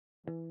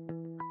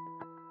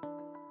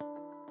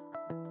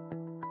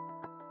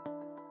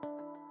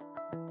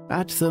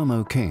At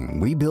Thermo King,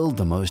 we build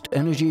the most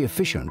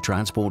energy-efficient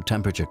transport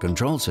temperature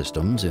control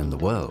systems in the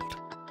world.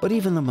 But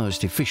even the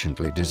most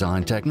efficiently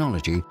designed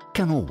technology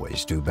can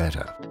always do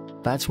better.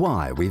 That's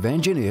why we've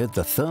engineered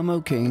the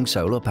Thermo King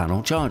solar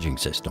panel charging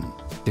system,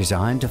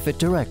 designed to fit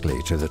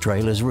directly to the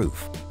trailer's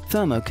roof.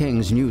 Thermo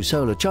King's new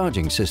solar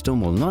charging system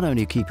will not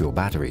only keep your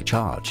battery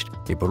charged,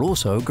 it will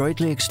also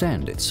greatly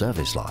extend its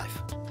service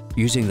life.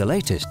 Using the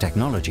latest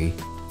technology,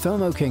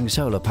 Thermo King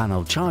solar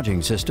panel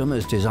charging system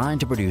is designed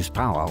to produce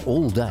power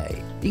all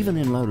day, even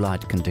in low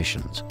light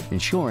conditions,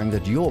 ensuring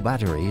that your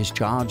battery is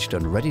charged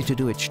and ready to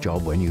do its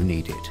job when you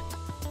need it.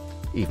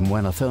 Even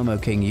when a Thermo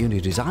King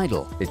unit is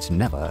idle, it's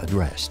never at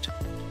rest.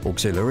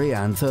 Auxiliary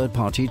and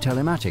third-party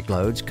telematic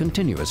loads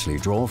continuously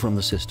draw from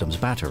the system's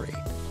battery.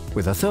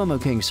 With a Thermo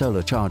King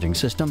solar charging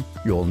system,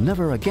 you'll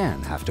never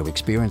again have to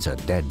experience a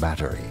dead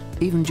battery,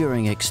 even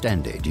during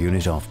extended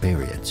unit-off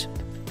periods.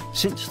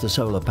 Since the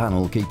solar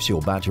panel keeps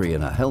your battery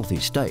in a healthy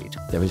state,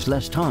 there is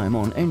less time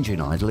on engine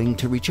idling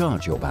to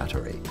recharge your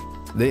battery.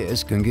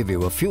 This can give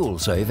you a fuel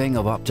saving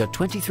of up to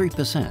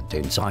 23%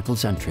 in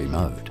cycles entry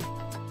mode.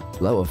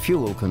 Lower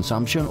fuel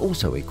consumption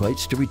also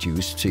equates to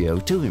reduced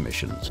CO2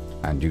 emissions,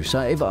 and you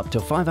save up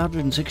to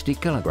 560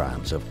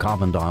 kilograms of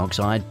carbon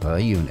dioxide per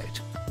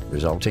unit,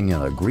 resulting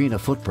in a greener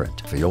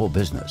footprint for your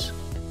business.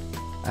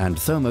 And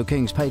Thermo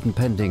King's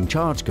patent-pending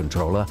charge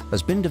controller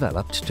has been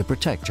developed to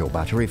protect your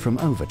battery from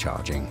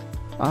overcharging.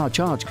 Our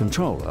charge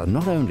controller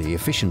not only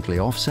efficiently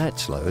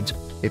offsets loads,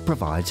 it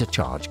provides a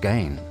charge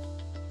gain.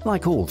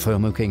 Like all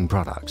Thermo King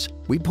products,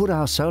 we put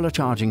our solar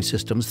charging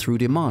systems through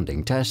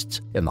demanding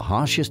tests in the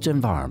harshest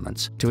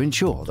environments to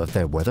ensure that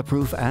they're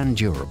weatherproof and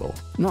durable,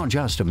 not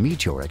just to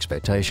meet your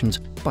expectations,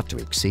 but to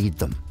exceed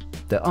them.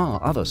 There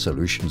are other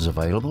solutions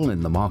available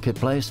in the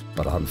marketplace,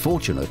 but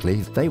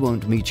unfortunately, they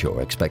won't meet your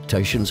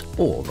expectations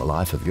or the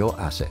life of your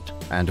asset.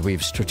 And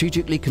we've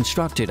strategically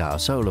constructed our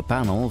solar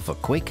panel for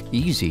quick,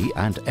 easy,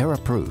 and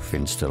error-proof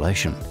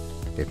installation.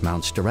 It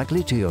mounts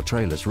directly to your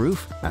trailer's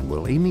roof and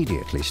will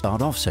immediately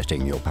start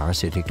offsetting your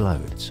parasitic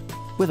loads.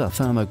 With a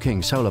Thermo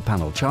King solar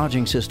panel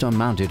charging system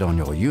mounted on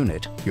your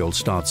unit, you'll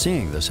start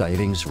seeing the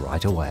savings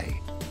right away.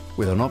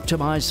 With an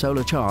optimized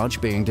solar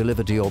charge being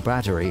delivered to your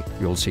battery,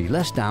 you'll see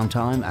less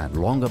downtime and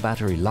longer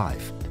battery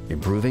life,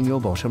 improving your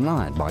bottom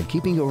line by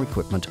keeping your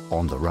equipment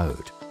on the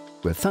road.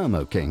 With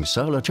Thermo King's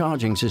solar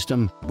charging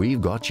system, we've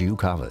got you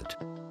covered.